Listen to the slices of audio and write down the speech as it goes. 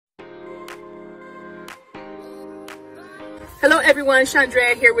Hello everyone,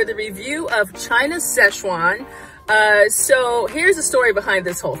 Chandra here with a review of China Szechuan. So here's the story behind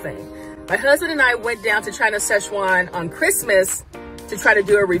this whole thing. My husband and I went down to China Szechuan on Christmas to try to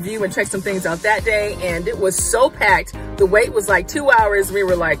do a review and check some things out that day, and it was so packed. The wait was like 2 hours. We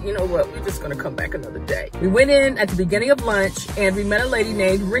were like, you know what, we're just gonna come back another day. We went in at the beginning of lunch and we met a lady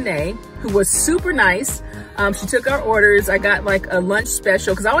named Renee who was super nice. She took our orders. I got like a lunch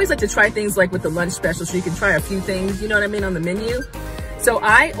special because I always like to try things like with the lunch special so you can try a few things, you know what I mean, on the menu. So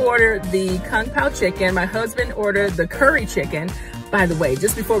I ordered the Kung Pao chicken. My husband ordered the curry chicken. By the way,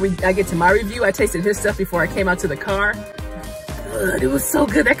 just before I get to my review, I tasted his stuff before I came out to the car. Good, it was so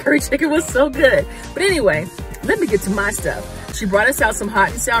good. That curry chicken was so good. But anyway, let me get to my stuff. She brought us out some hot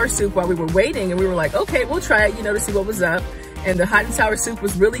and sour soup while we were waiting, and we were like, okay, we'll try it, you know, to see what was up. And the hot and sour soup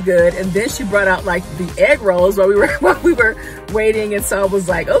was really good. And then she brought out like the egg rolls while we were waiting, and so I was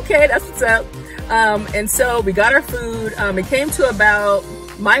like, okay, that's what's up. And so we got our food. It came to about,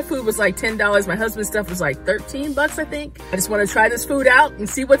 my food was like $10. My husband's stuff was like 13 bucks, I think. I just want to try this food out and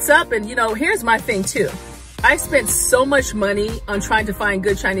see what's up. And you know, here's my thing too. I spent so much money on trying to find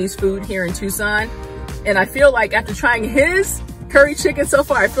good Chinese food here in Tucson. And I feel like after trying his curry chicken so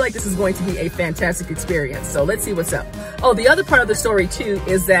far, I feel like this is going to be a fantastic experience. So let's see what's up. Oh, the other part of the story too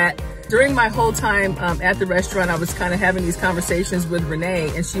is that during my whole time at the restaurant, I was kind of having these conversations with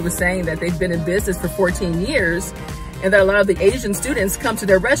Renee, and she was saying that they've been in business for 14 years and that a lot of the Asian students come to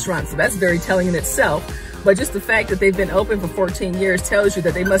their restaurants. So that's very telling in itself. But just the fact that they've been open for 14 years tells you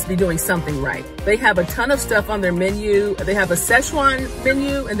that they must be doing something right. They have a ton of stuff on their menu. They have a Szechuan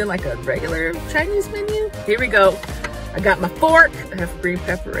menu and then like a regular Chinese menu. Here we go. I got my fork. I have green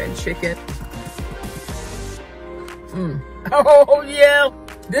pepper and chicken. Oh yeah.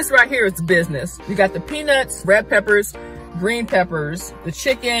 This right here is business. You got the peanuts, red peppers, green peppers, the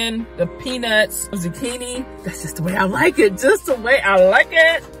chicken, the peanuts, zucchini. That's just the way I like it. Just the way I like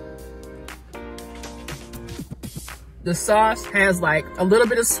it. The sauce has like a little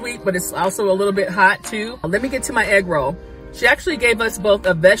bit of sweet, but it's also a little bit hot too. Let me get to my egg roll. She actually gave us both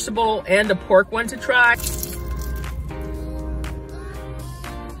a vegetable and a pork one to try.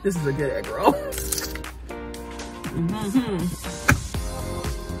 This is a good egg roll.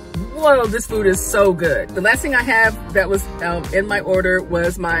 Whoa, this food is so good. The last thing I have that was in my order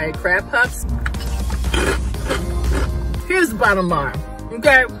was my crab puffs. Here's the bottom line,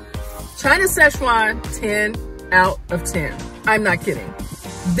 okay? China Szechuan, 10 out of 10. I'm not kidding.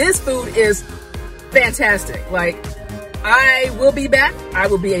 This food is fantastic. Like, I will be back. I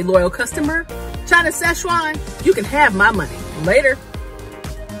will be a loyal customer. China Szechuan, you can have my money. Later.